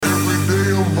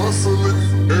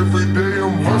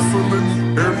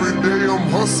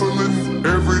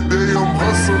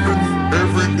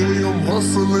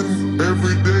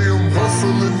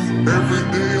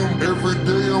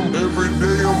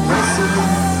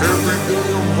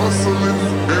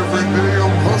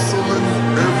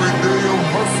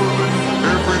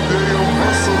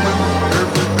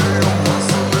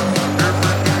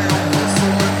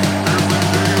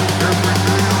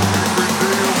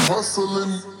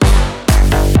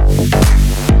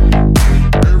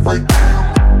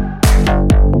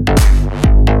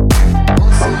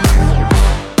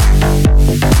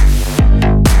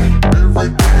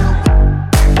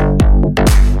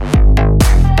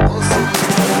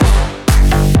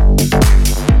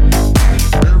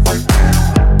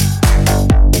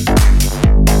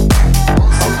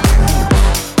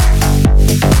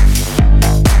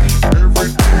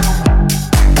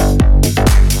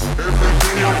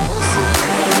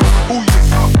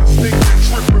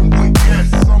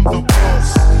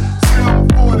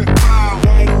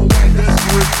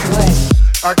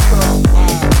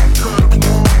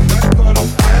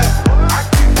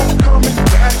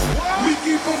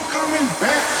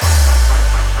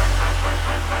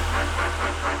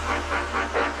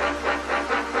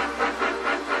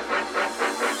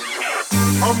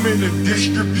I'm in the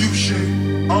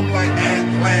distribution, I'm like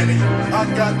Atlantic. I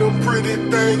got them pretty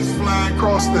things flying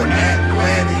across the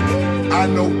Atlantic. I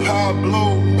know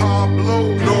Pablo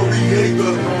Noriega,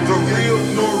 the real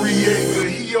Noriega.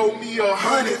 He owe me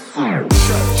 100.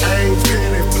 Ain't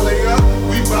penny player,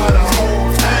 we buy the whole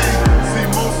thing. See,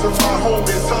 most of my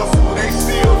homies hustle, they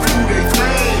still do they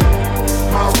thing.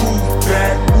 My roof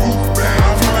back, I'm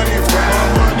running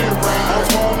round. I'm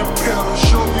on the pedal,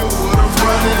 show you what I'm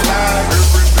running like.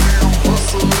 Every day I'm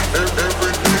hustling,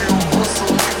 every day I'm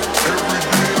hustling, every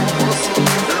day I'm hustling,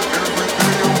 every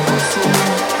day I'm hustling,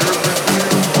 every day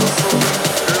I'm hustling,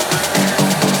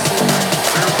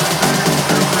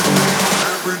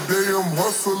 every day I'm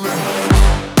hustling,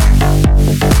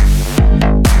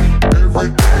 every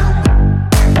day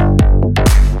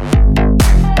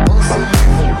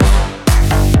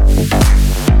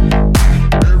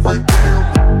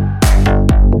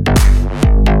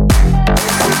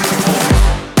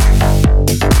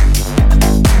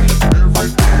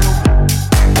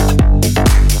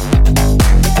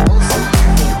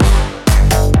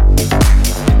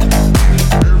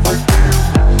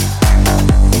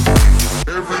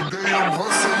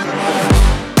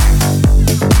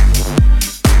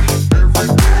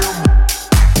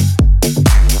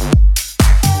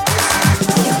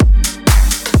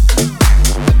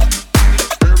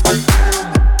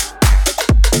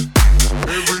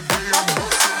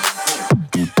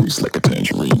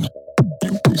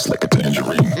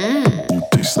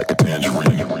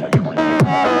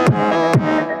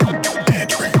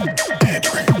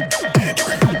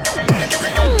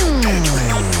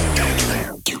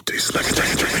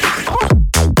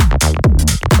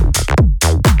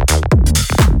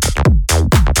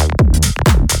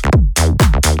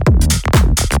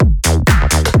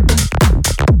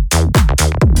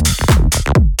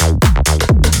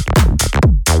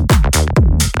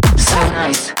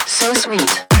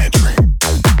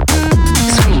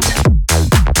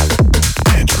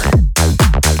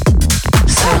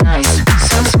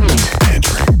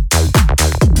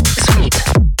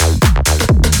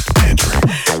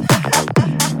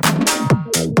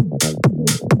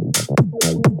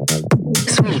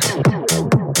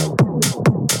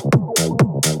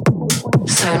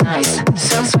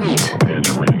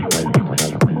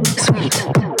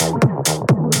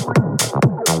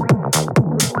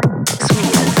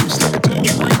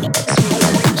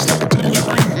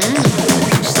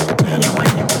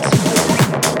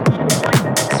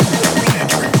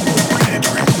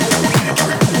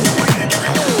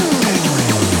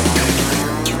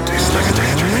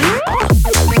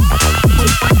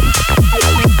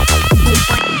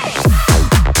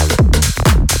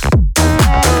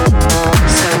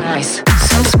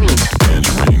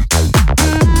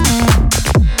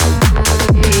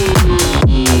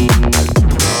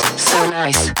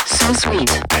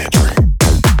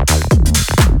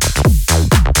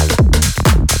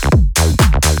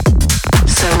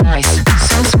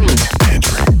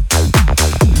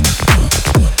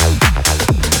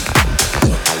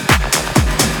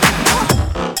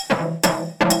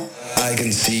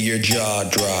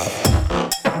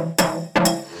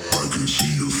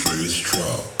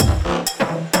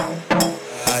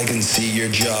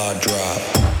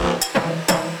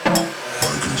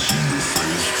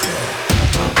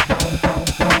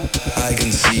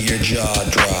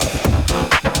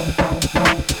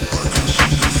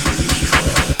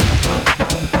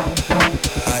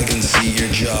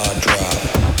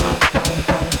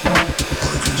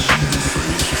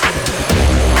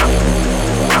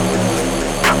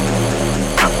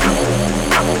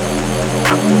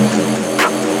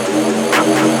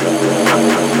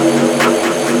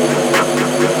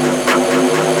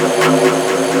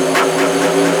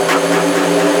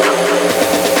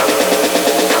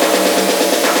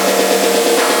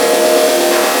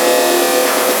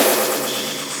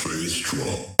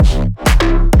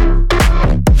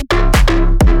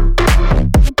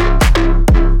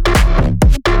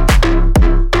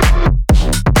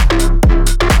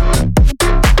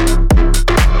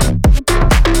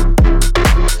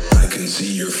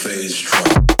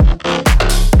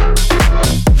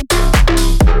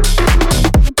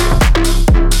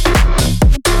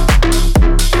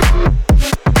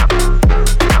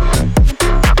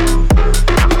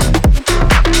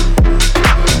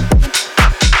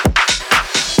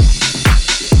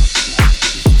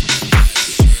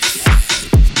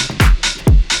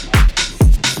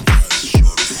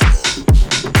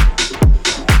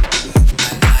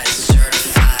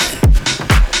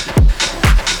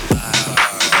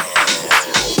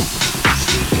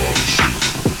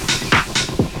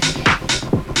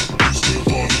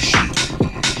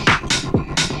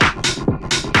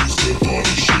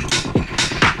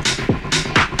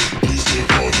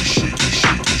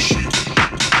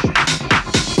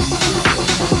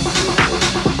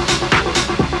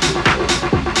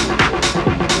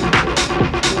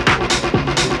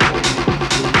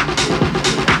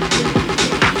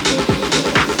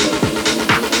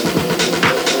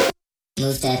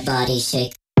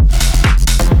shake.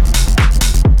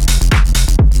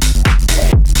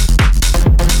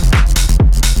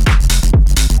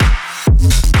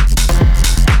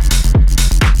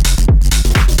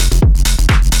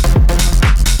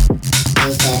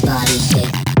 Move that body,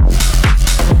 shake.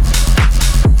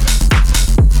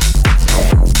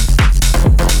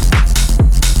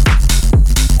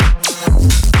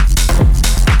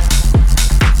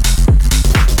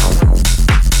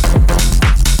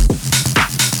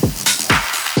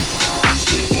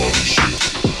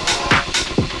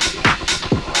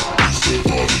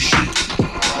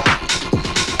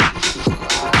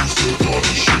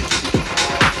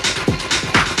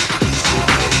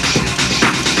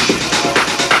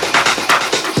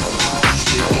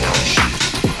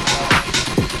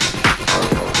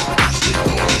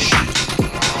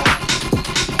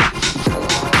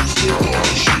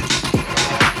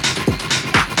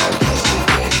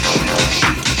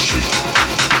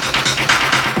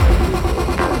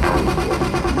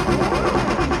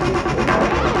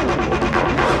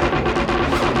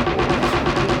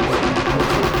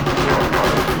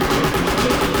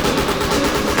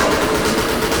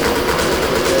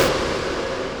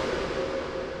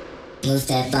 Move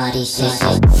that body,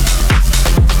 shake.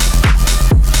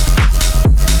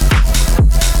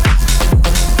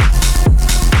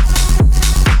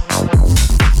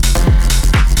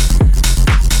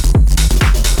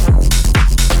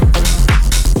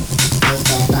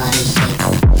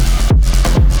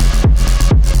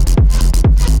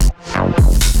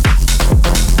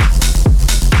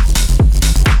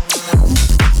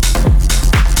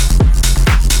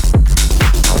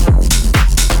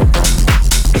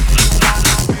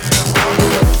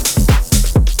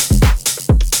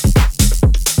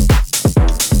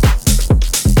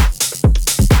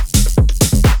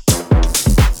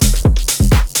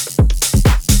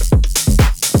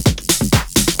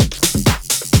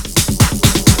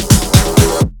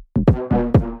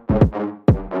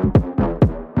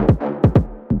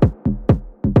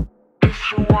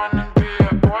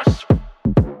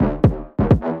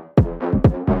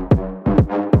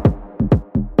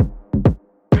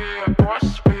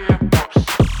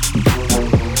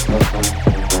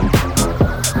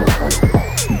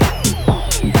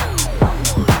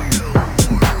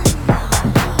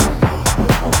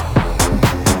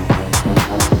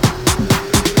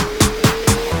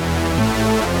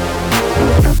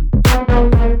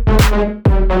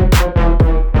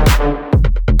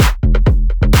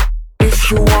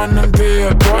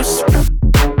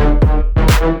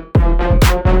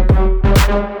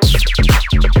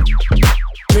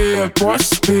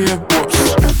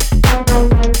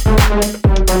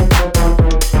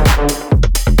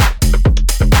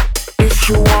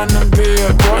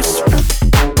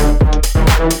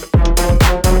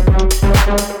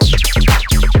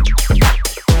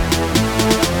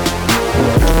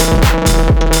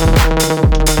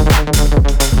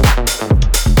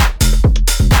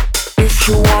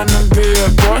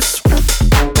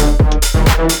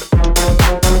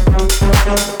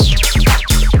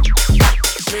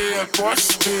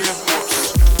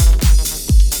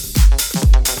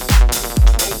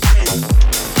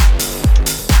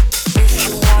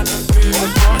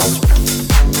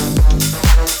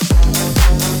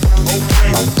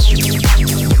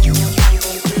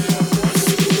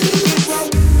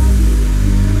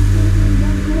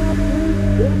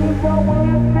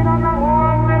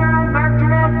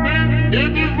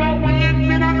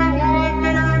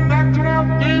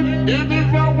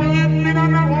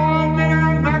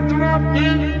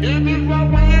 If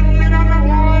it's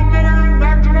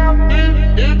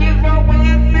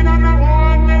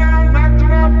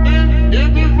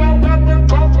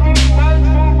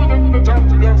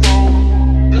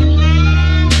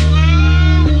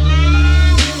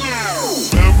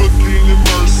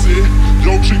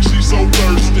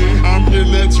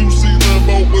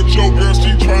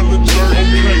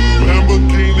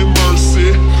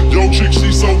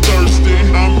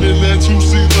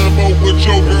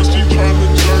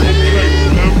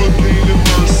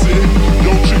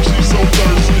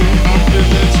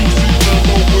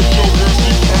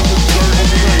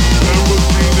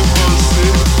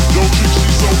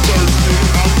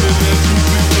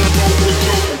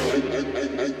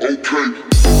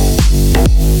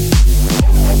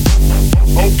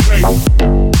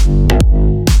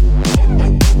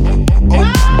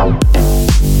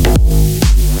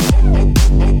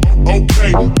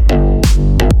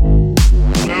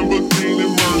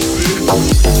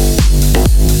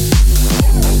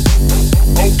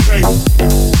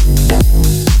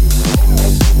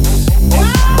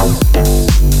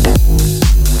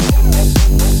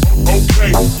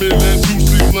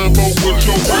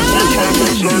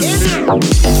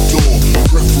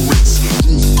Preference,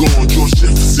 roof gone, George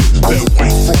Jefferson. That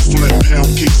white frost on that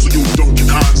pound cake, so your Dunkin'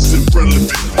 Hines is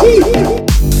irrelevant.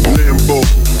 Lambo,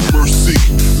 Mercy,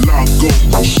 Lago,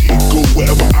 she go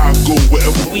wherever I go,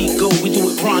 wherever we go, we do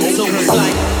it pronto. It's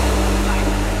like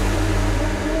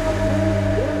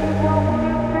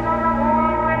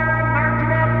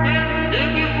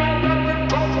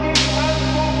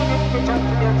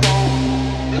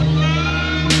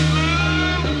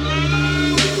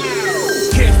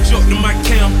to my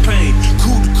campaign,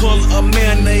 cool the color of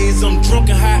mayonnaise. I'm drunk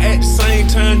and high at the same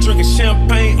time, drinking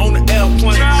champagne on the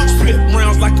airplane. Split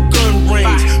rounds like a gun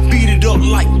range, beat it up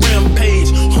like Rampage.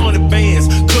 100 bands,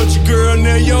 country girl,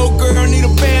 now your girl need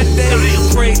a bad day.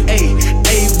 Grade A,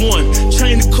 A1,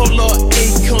 chain the color of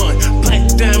Akon. Black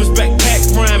diamonds, backpack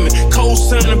rhyming,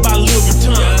 co-signing by Louis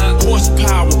Vuitton.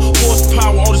 Horsepower,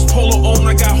 all this polo on,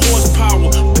 I got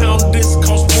horsepower. Pound of this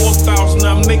cost 4,000,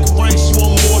 I make it rain, she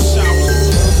want more showers.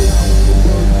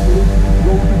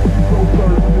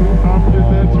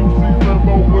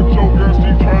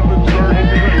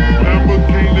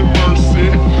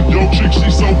 Chick,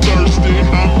 she so thirsty.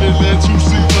 I'm in that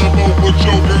 2C Lambo with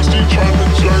your girl, she tryna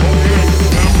jerk me.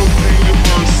 Lamborghini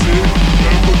Mercy,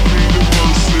 Lamborghini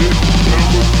Mercy,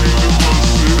 Lamborghini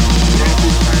Mercy,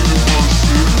 Lamborghini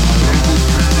Mercy, Lamborghini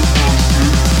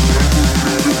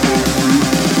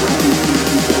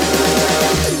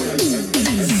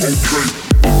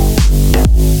Mercy,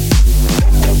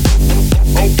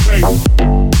 okay.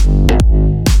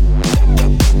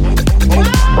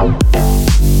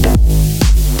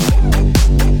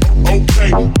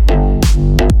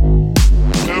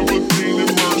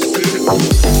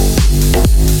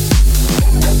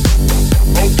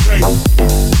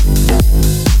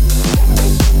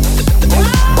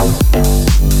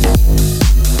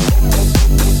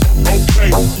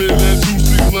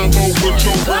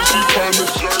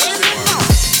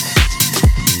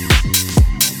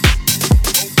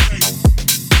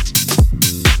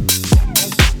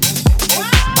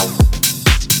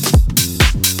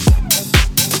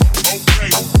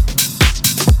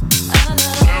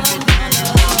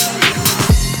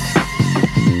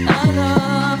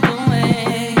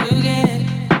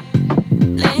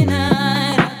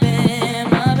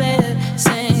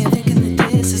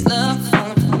 This is love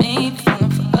falling for me,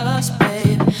 falling for us,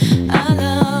 babe. I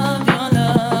love your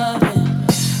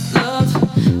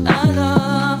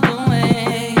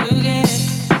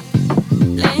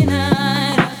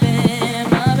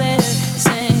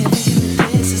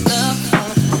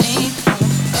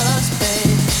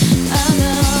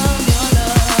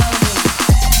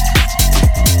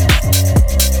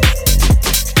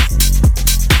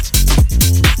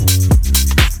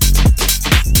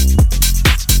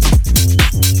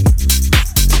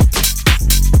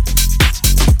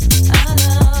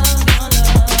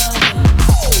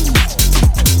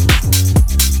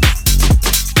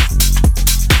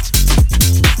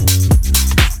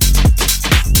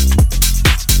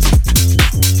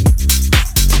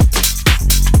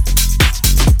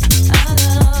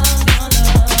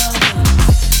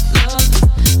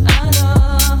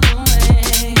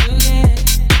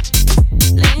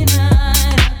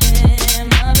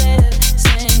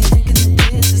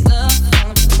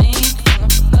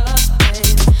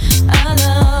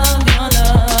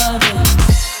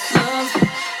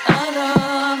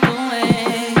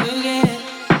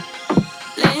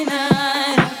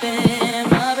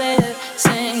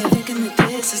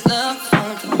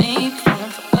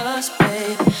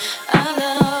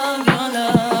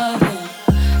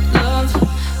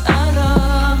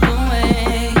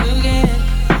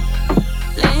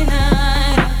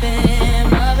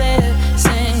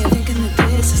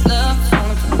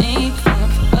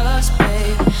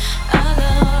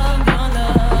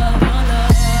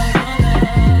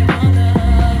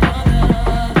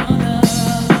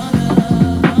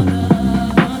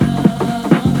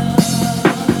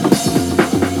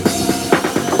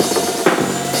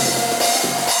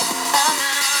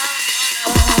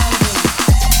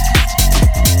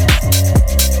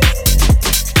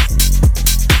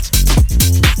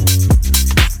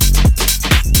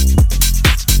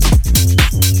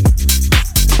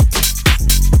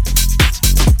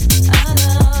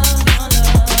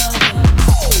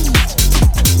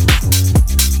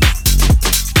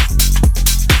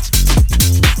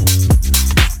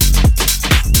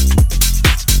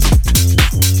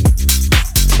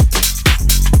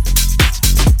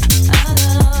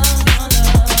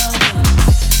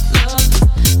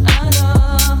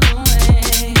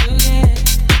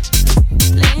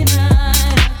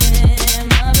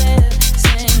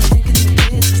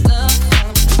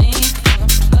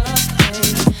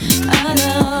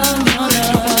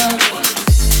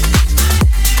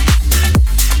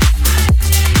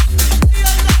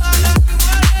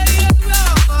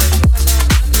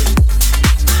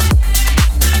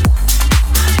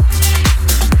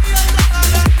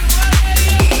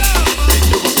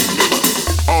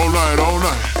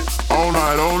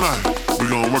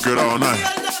work it all night.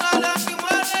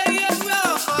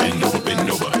 Bend over, bend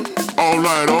over. All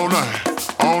night, all night,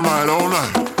 all night, all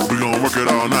night. We gon' work it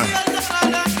all night.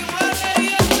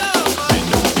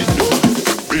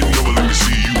 Bend over, let me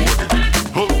see you work it.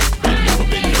 Huh. Bend over,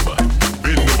 bend over.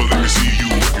 Bend over, let me see you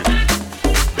work it.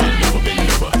 Bend over, bend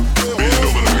over. Bend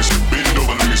over, let me see. Bend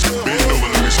over, let me see. Bend over,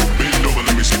 let me see. Bend over,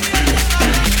 let me see.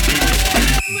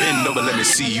 Bend over, let me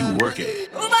see you work it.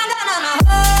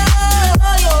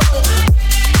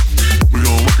 We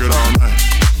gon' work it all night.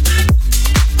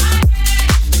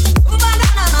 All night,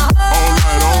 all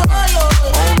night,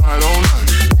 all night, all night.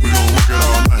 We gon' work it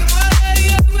all night.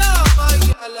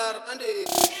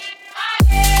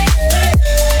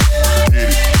 Get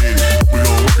it, get it. We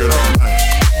gon' work it all night.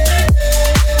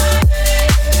 All night, all night,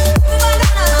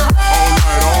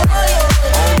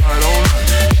 all night, all night.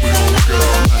 We gon' work it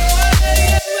all night.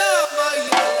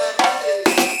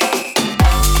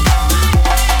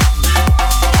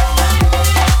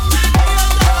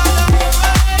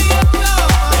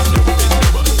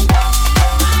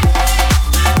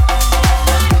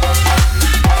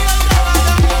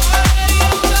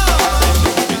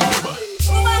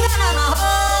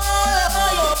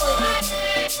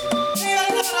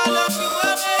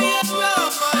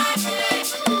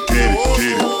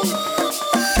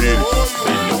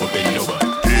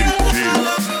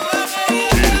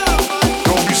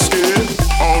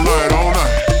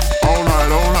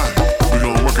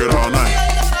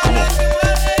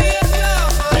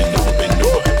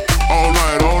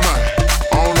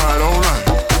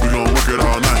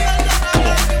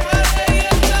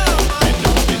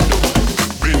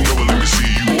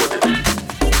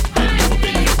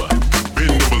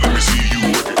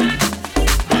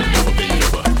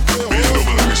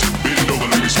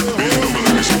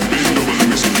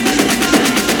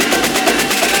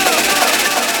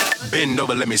 Bend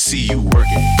over, let me see you work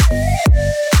it.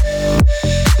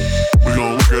 We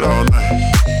gon' work it all night.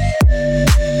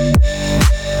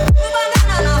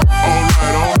 All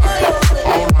night, all night,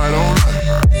 all night, all night.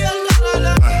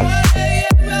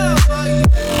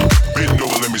 Bend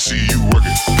over, let me see you work it.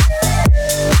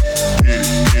 Get it,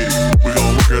 get it. We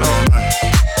gon' work it all night.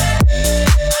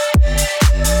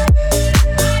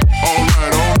 All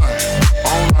night, all night,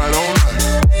 all night, all night.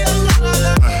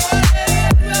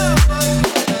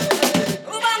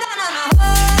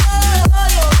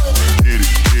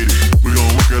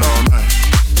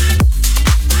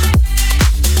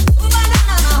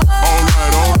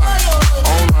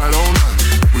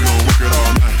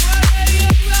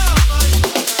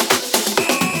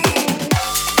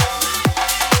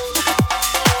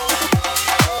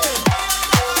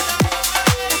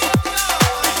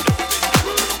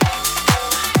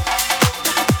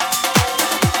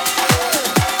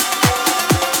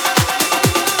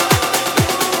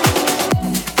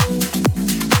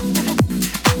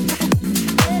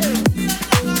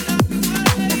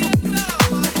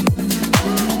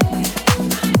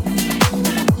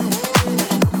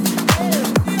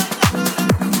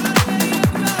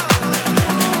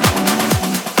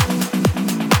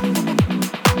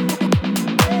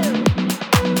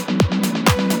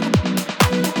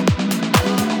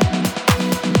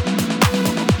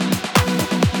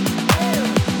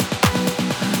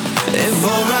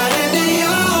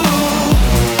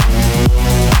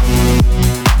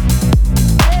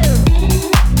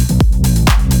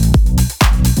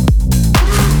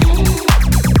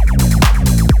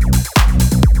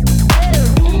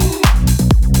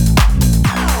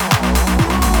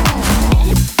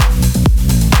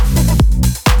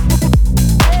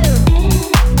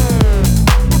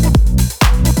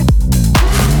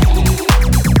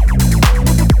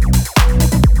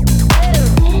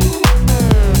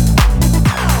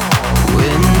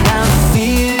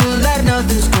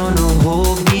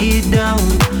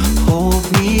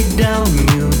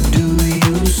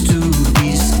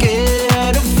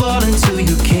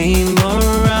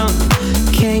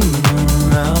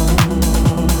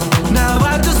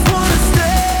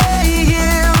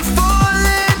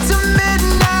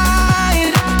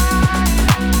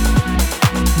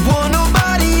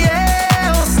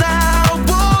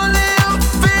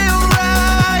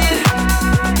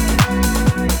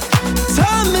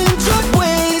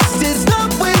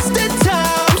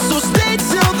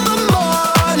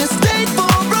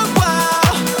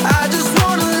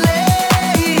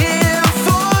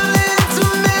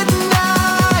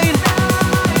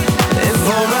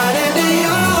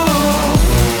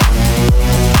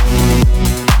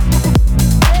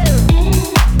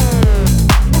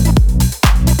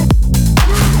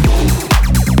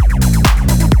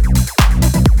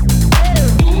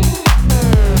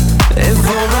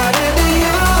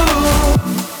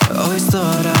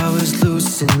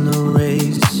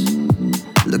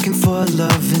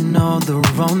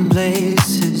 wrong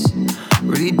places.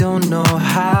 Really don't know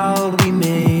how we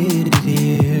made it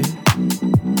here.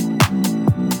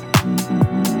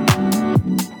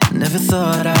 Never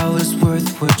thought I was worth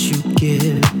what you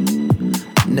give.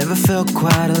 Never felt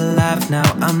quite alive, now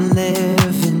I'm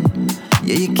living.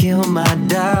 Yeah, you kill my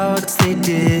doubts, they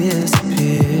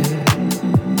disappear.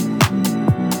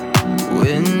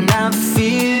 When I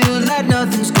feel like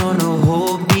nothing's gonna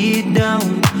hold me down,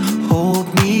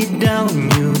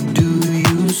 you do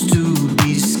used to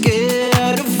be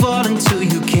scared of falling till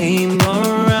you came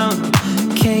around.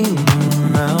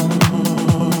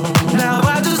 Now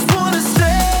I just wanna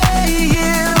stay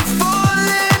here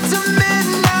falling to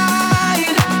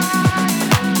midnight.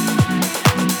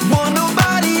 Want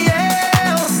nobody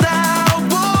else, I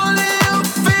won't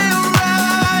feel right.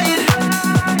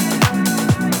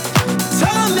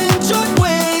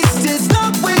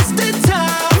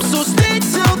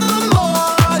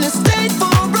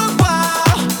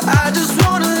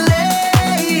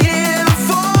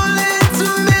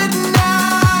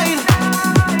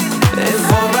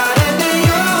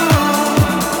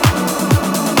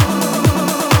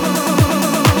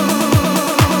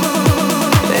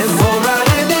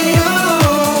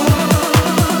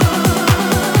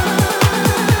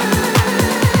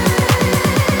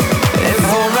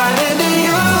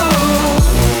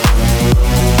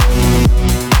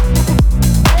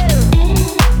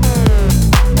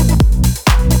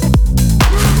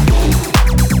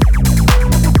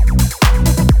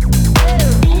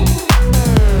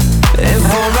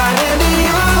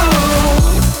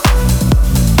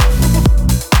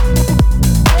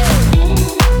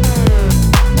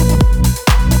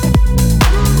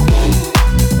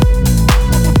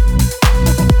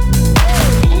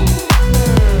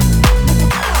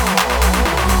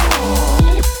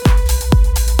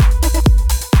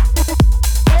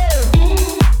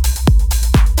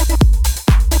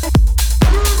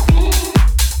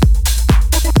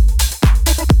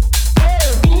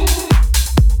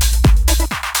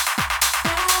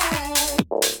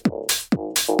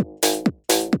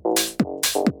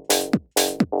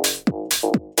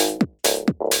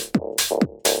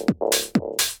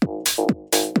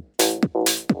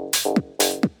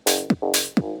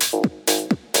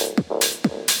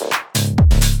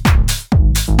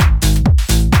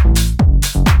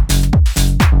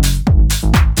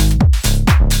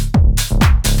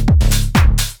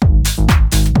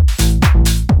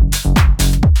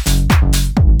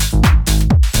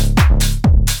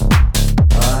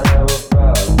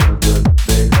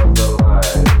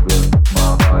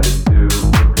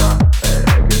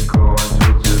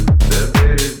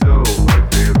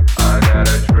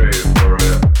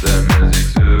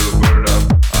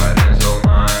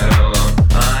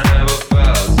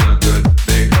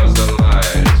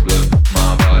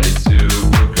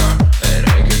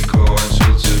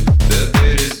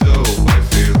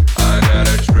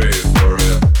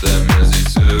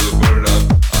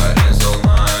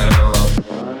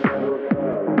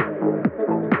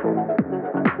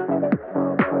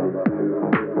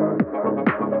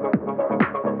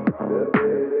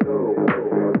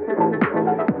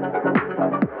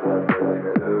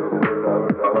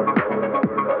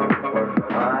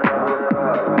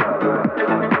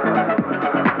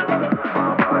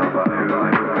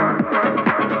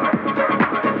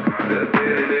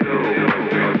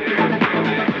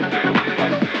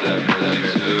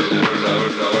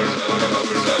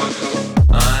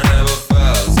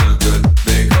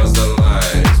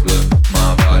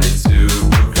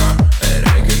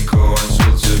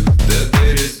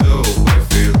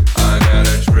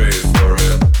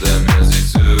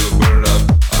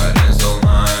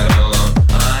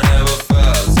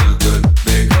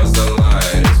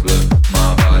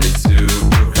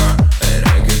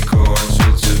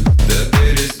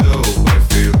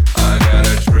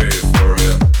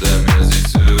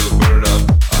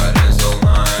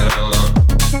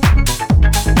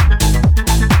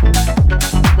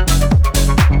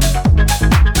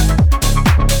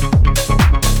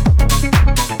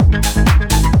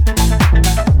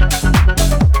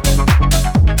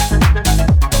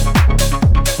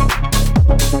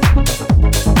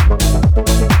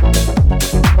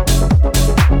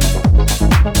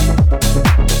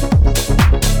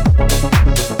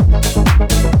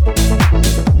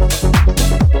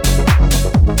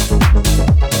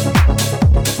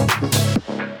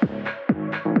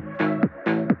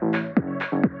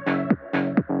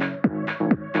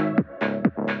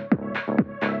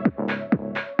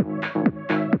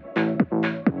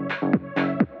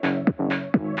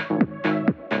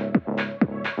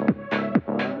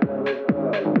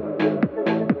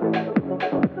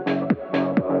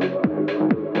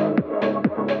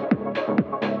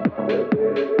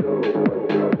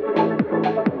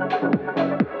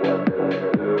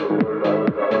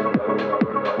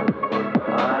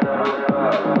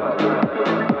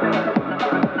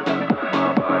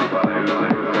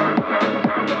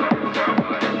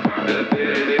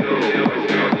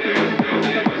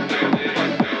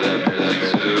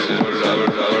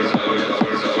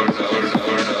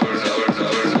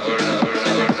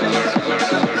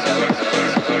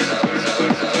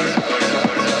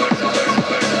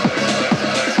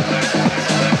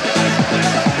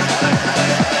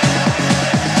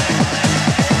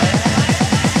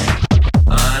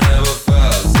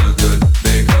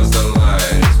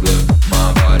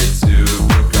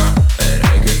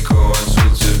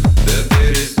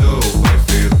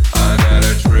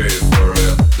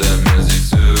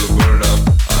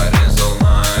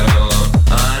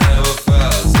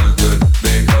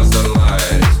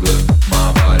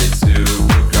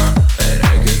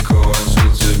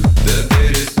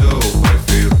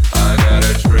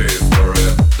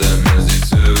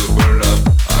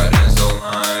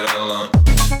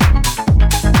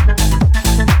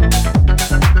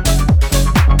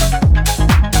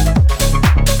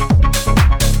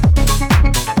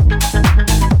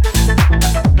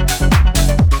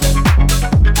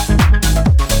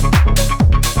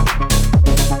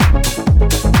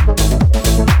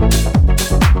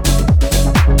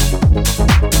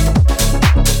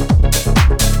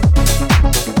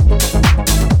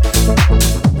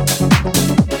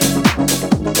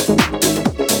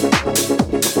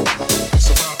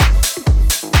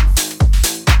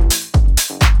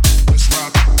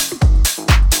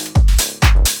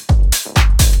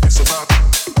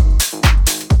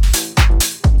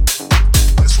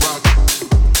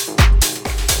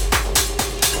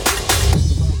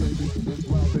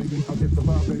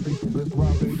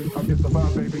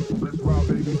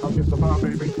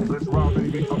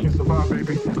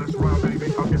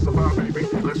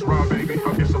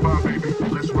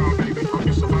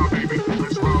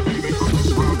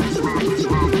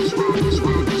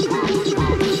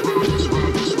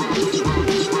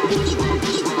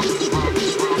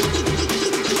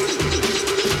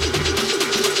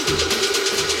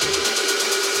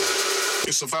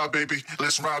 It's a vibe, baby.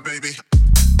 Let's ride, baby.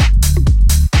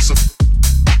 It's a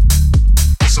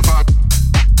vibe.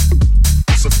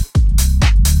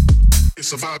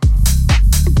 It's a vibe.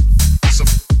 It's a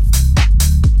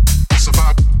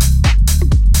vibe.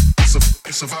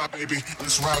 It's a vibe, baby.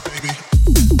 Let's ride, baby.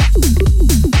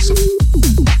 It's a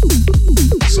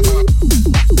vibe. It's a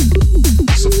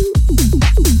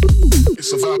vibe.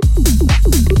 It's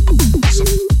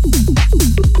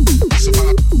a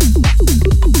vibe.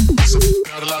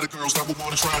 Got a lot of girls that would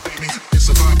wanna try, baby. It's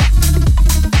a vibe.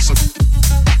 It's a vibe.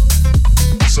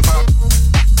 It's a vibe.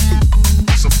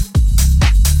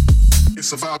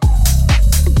 It's a vibe.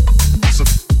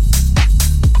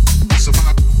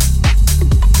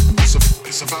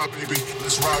 It's a vibe, baby.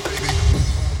 Let's ride, baby.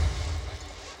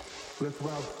 Let's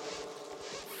ride.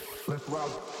 Let's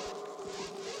ride.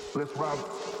 Let's ride.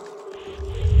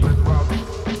 Let's ride.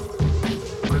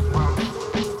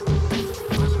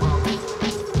 Let's ride.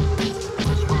 Let's ride.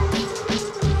 Let's ride.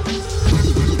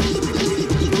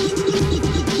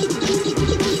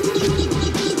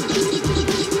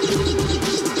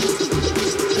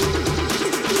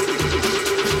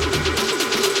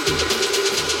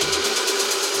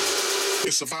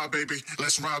 It's a vibe, baby.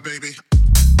 Let's ride, baby.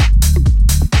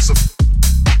 It's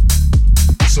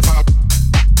a vibe.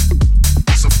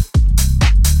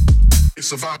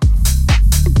 It's a vibe.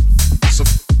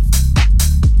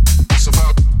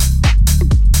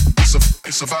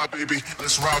 It's a vibe, baby.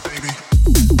 Let's ride, baby.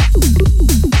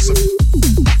 It's a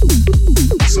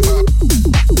vibe.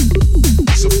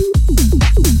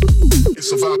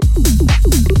 It's a vibe.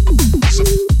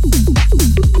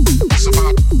 It's a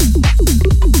vibe.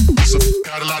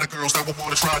 Got a lot of girls that would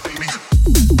wanna try, baby.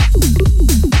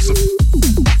 It's a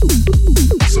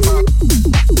vibe.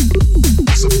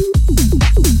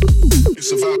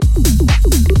 It's a vibe.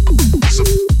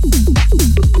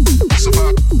 It's a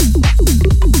vibe.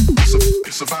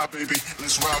 It's a vibe, baby.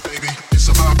 Let's ride, baby. It's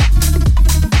a vibe.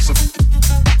 It's a vibe.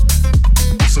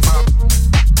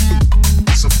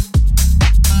 It's a vibe.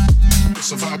 It's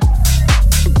a vibe.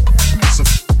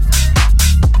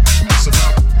 It's a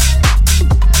vibe.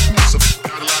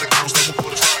 Got a lot of girls that will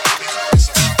wanna try, baby. It's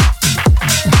a vibe.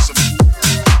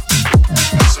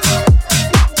 It's a vibe. It's a vibe. It's a vibe.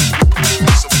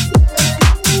 It's a vibe. It's a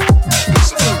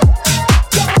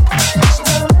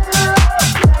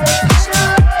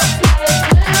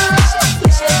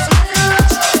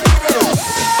vibe.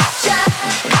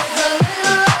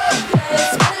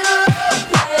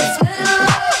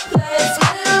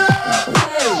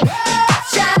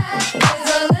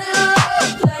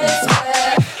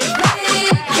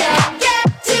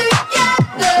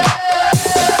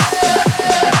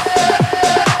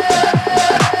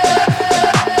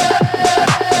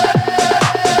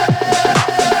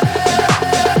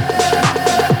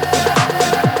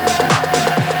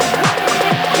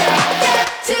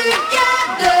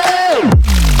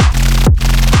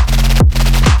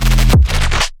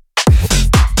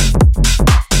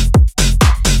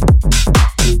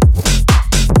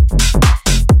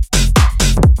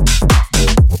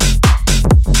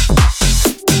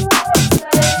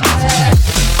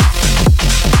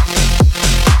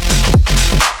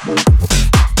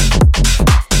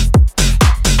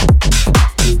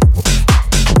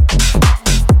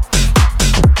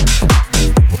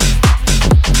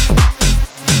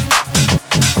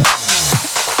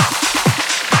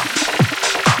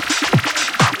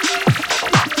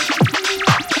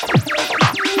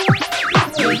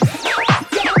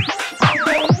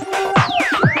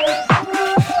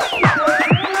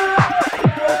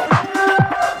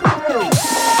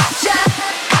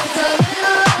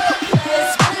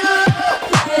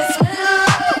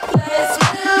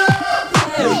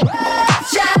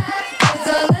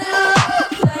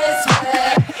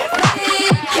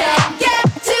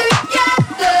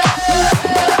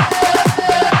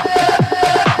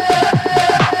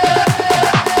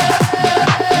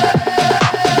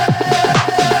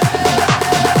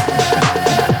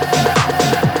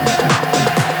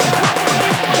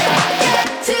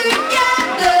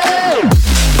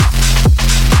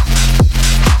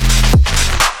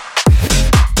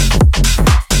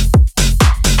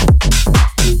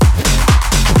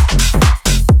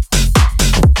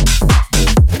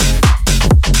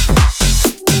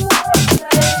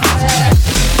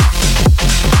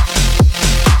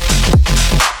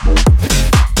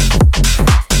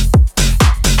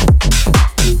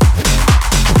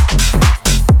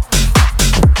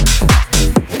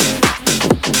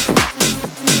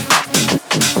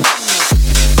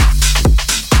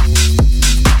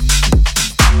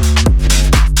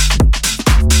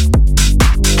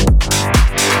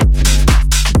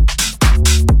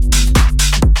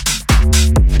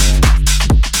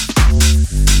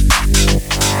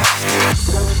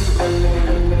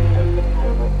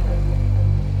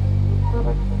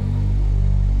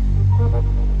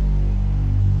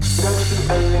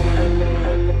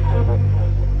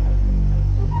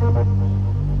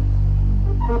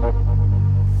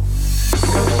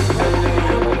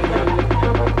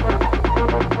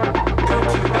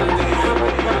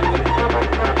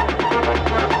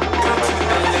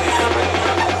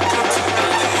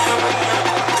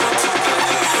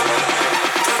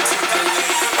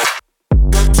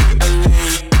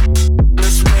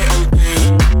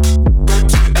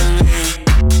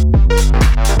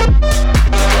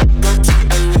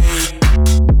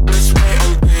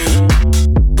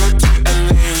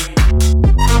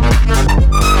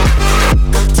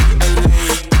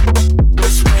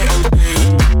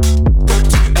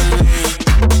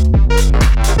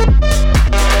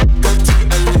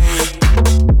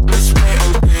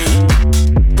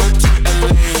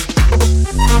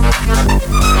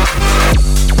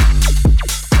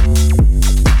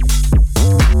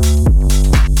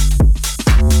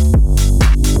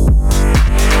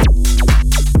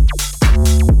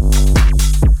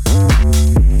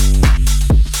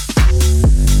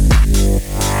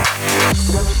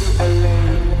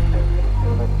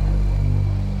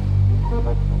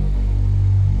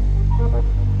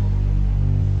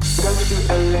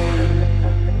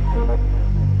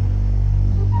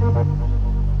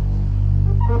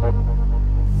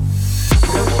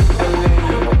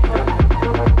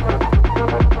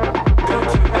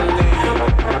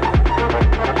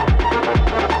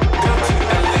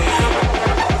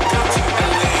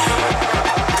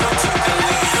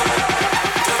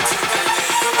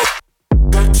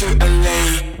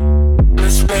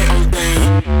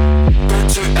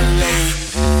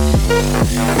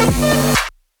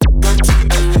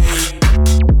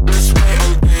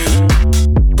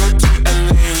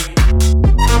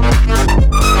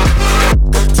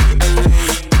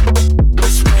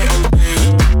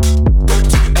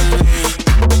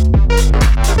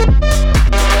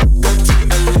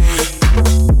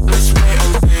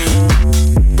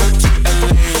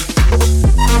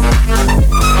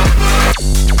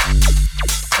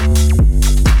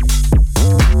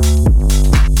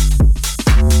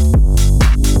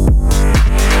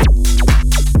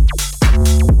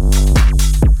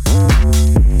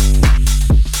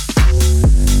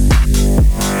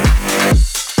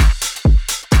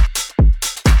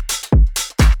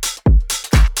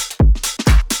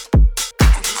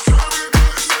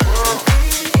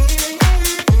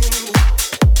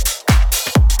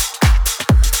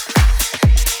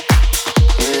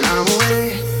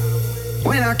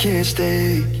 can't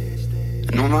stay.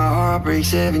 I know my heart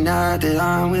breaks every night that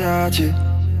I'm without you.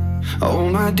 Oh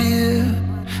my dear,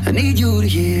 I need you to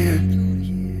hear.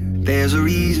 There's a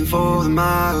reason for the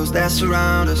miles that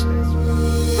surround us.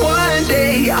 One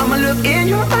day I'ma look in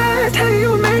your eyes, tell you you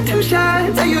were meant to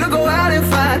shine, tell you to go out and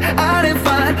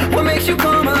find what makes you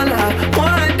come alive.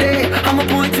 One day I'ma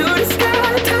point to the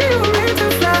sky, tell you you were meant to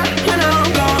fly. When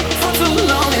I'm gone for too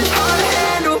long, it's hard to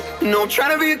handle. No, I'm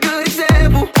trying to be a good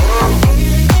example.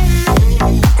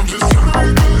 I'm just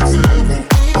trying to be a good example.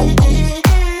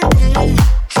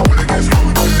 So when it gets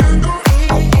hard to handle,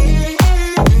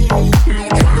 you know,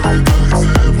 I'm trying to be a good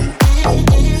example.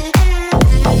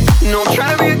 No, I'm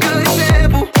trying to be a good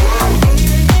example.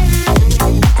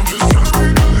 I'm just trying to be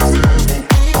a good example.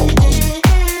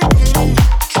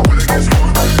 So when it gets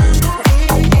hard to handle,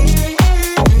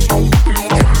 you know,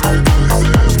 I'm trying to be a good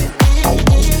example.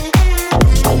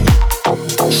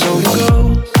 So you go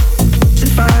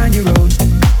and find your road.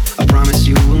 I promise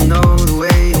you will know the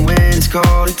way and when it's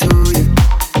calling to you.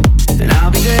 And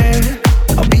I'll be there,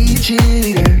 I'll be your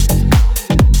cheerleader.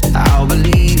 I'll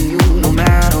believe in you no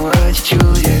matter what you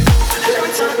choose, yeah. And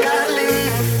every time I gotta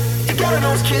leave, you gotta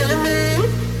know it's killing me.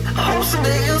 I hope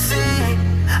someday you'll see,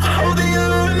 I hope that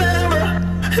you'll remember.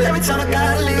 And every time I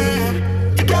gotta leave,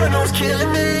 you gotta know it's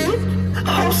killing me. I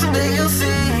hope someday you'll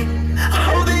see, I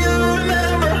hope that you'll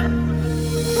remember.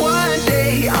 One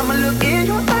day I'ma look in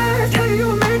your eyes, tell you you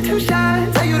were meant to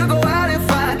shine, tell you to go out and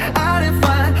find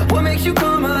what makes you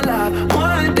come alive.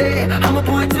 One day I'ma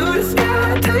point to the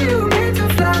sky, tell you you were meant to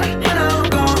fly. When I'm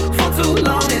gone for too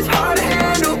long, it's hard to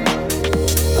handle.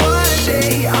 One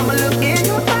day I'ma look in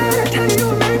your eyes, tell you you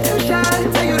were meant to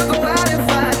shine, tell you to go out and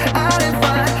find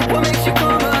what makes you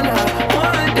come alive.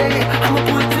 One day I'ma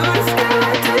point to the sky,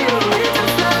 tell you you were meant to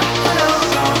fly. When I'm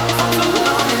gone for too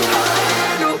long, it's hard to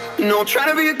handle. No, I'm trying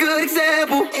to be a good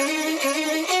example.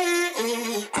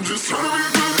 I'm just trying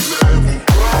to be a good example.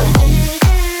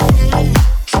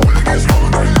 So when it gets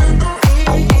hard to handle,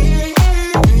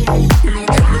 you know, I'm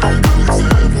trying to be a good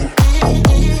example.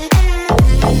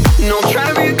 No, I'm trying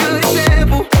to be a good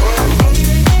example.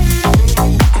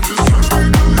 I'm just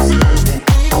trying to be a good example.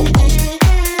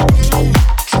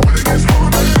 So when it gets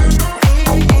hard to handle,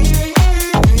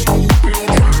 you know,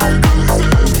 I'm trying to be a good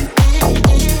example.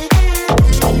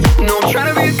 No, I'm trying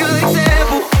to be a good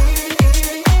example.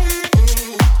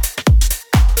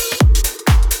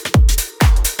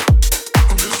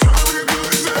 I'm just trying to be a good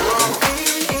example.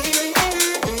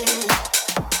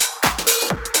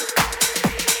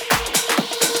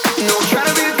 No, I'm trying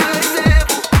to be a good example.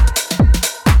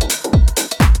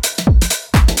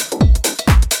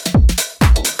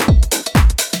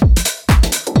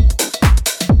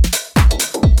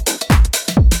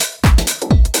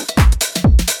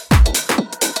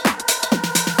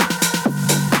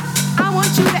 I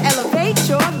want you to elevate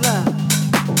your love.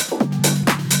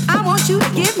 I want you to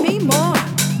give me more.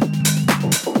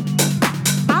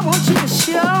 I want you to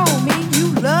show me you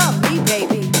love me,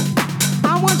 baby.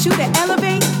 I want you to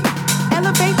elevate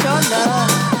your love.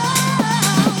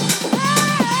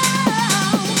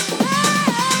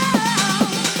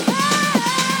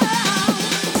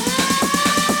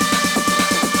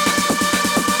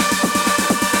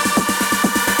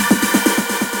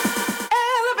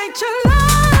 Elevate your love.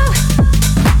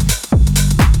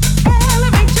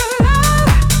 Elevate your love. Elevate your love.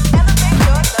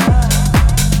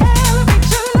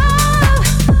 Elevate your love. Elevate your love.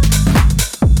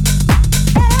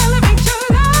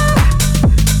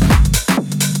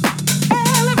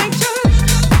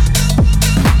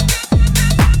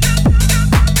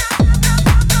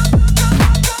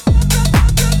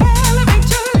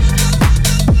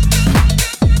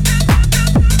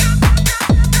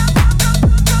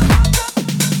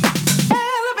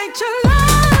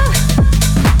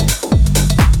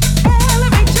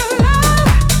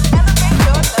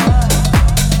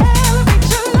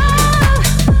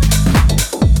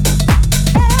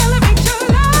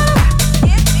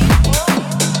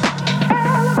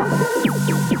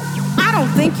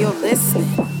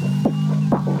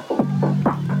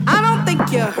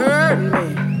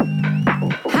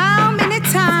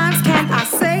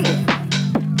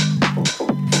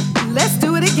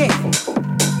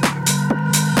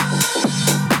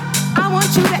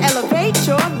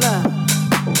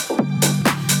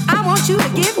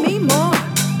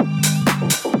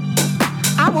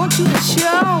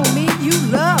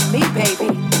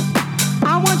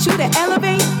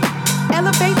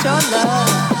 Elevate your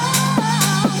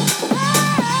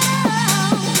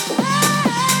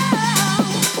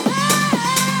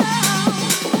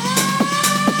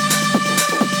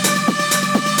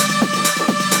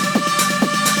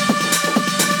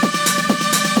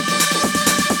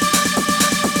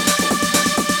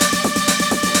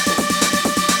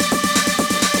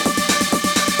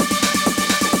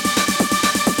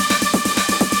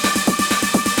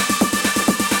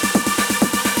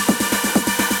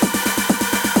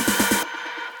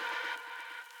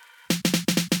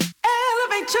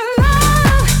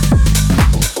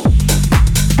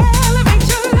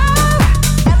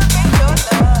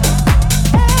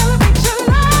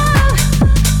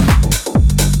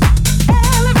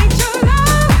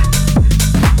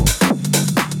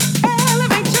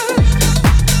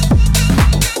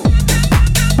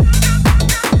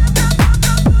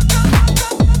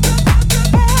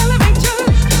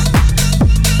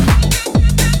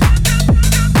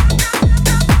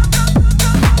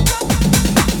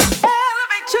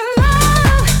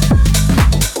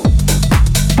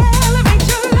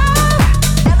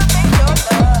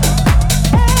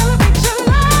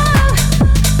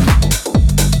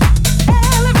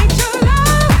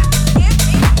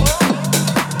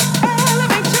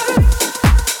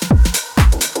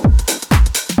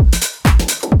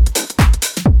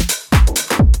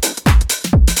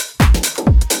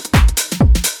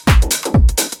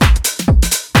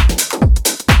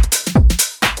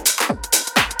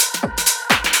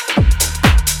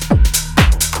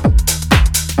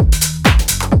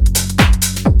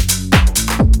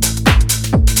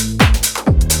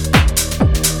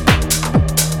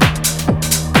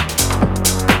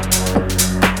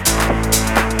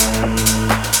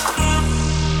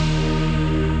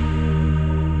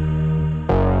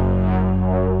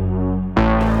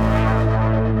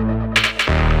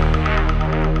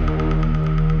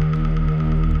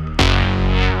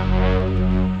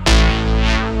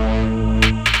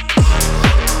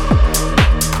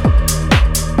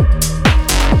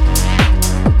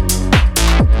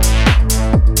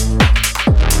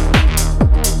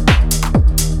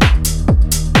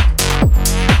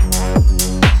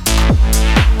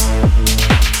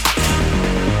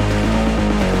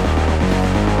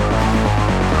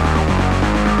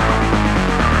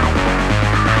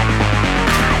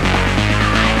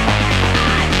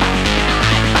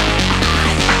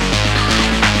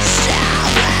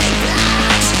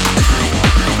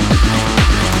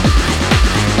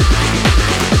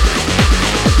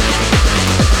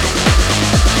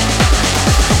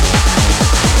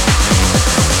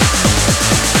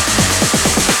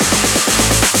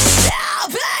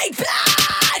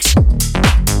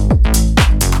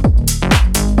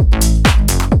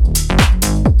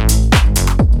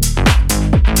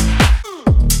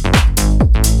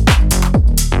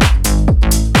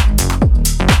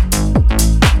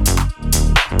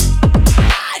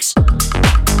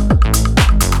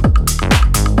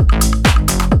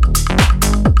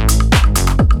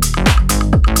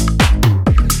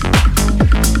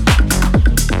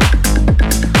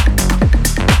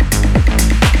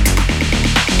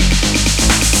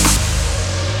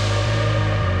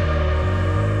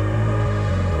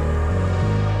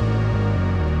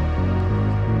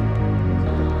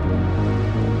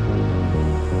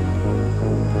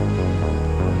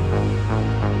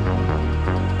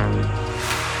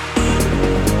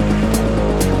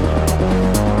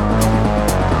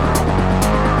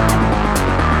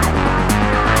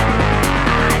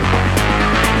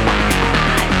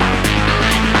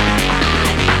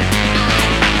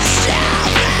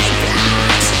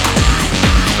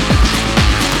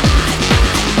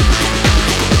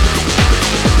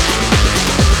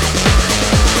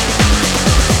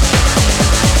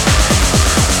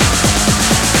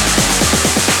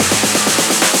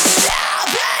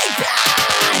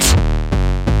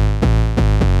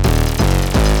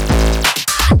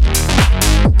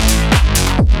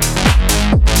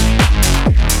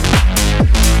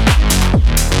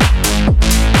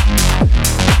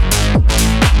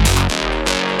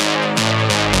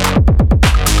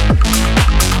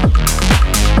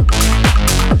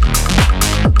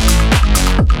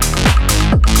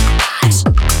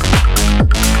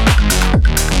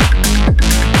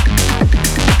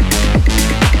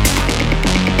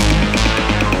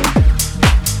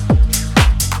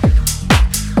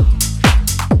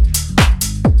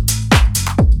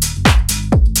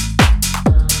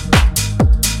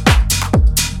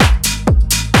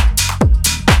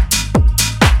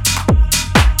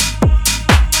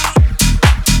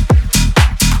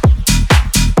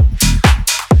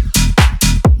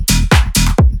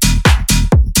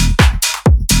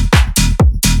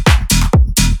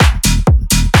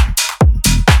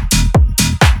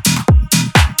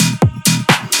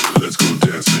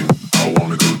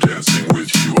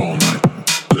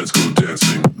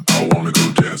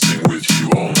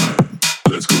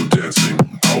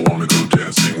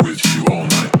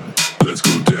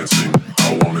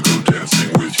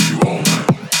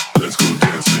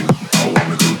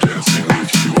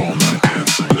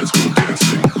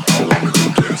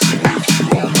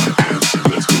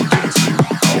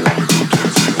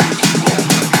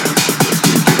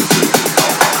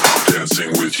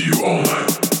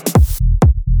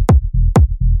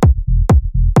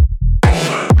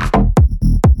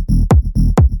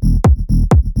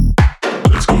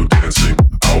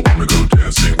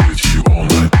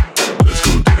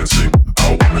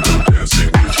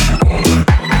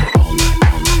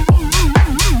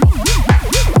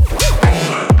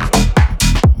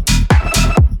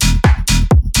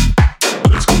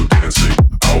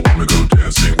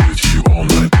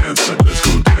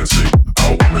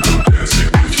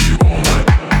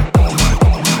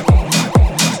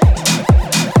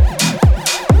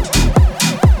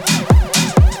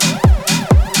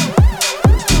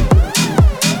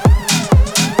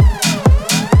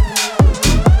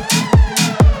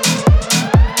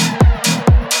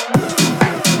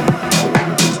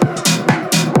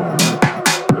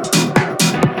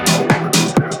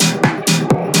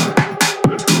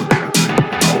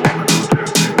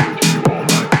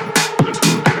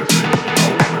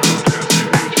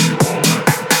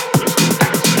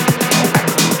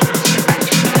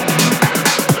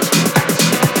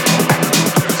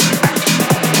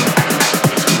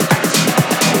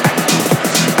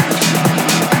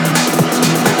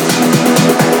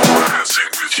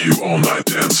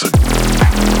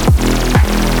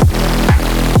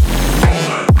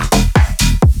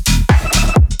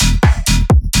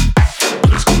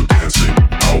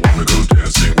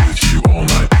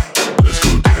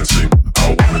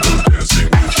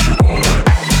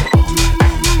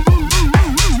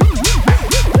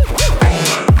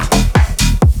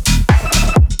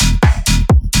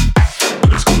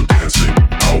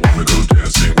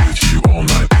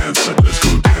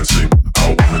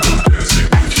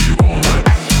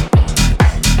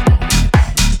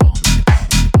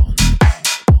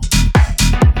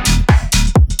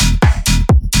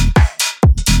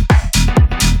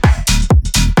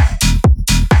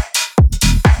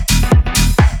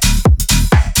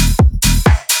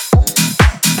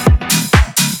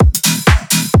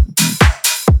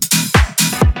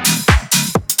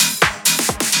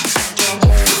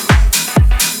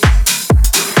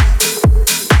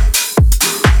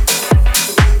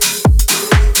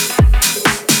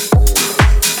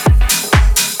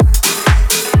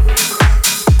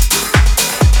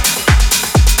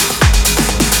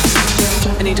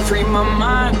to free my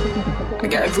mind. I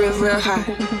got it real, real high.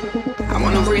 I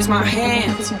wanna raise my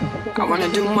hands. I wanna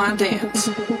do my dance.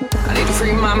 I need to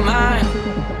free my mind.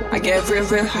 I get real,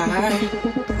 real high.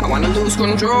 I wanna lose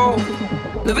control.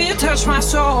 The way you touch my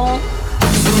soul.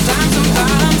 Sometimes,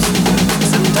 sometimes,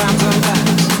 sometimes,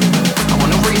 sometimes. I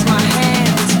wanna raise my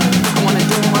hands. I wanna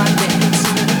do my dance.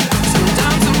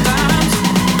 Sometimes, sometimes,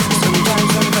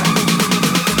 sometimes, sometimes.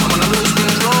 I wanna lose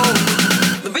control.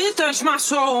 The way you touch my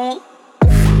soul.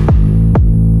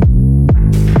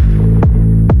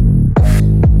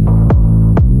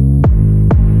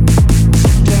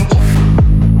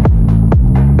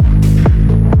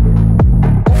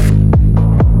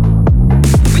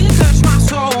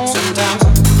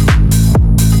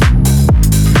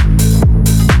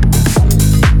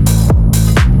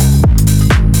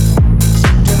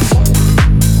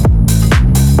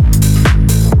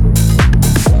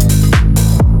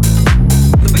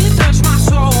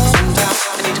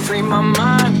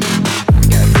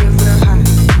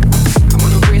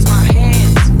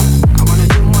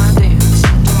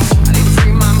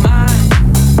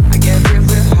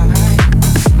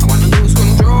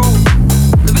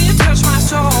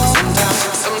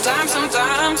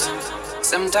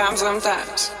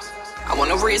 Sometimes I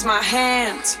wanna raise my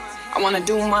hands. I wanna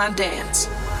do my dance.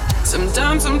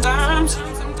 Sometimes, sometimes,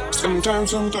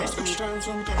 sometimes, sometimes.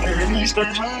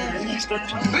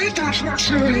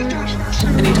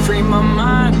 I need to free my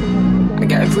mind. I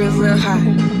got it real, real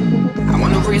high. I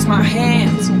wanna raise my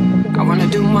hands. I wanna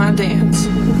do my dance.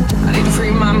 I need to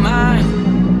free my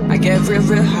mind. I get real,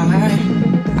 real high.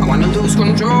 I wanna lose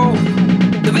control.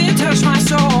 The way you touch my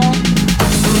soul.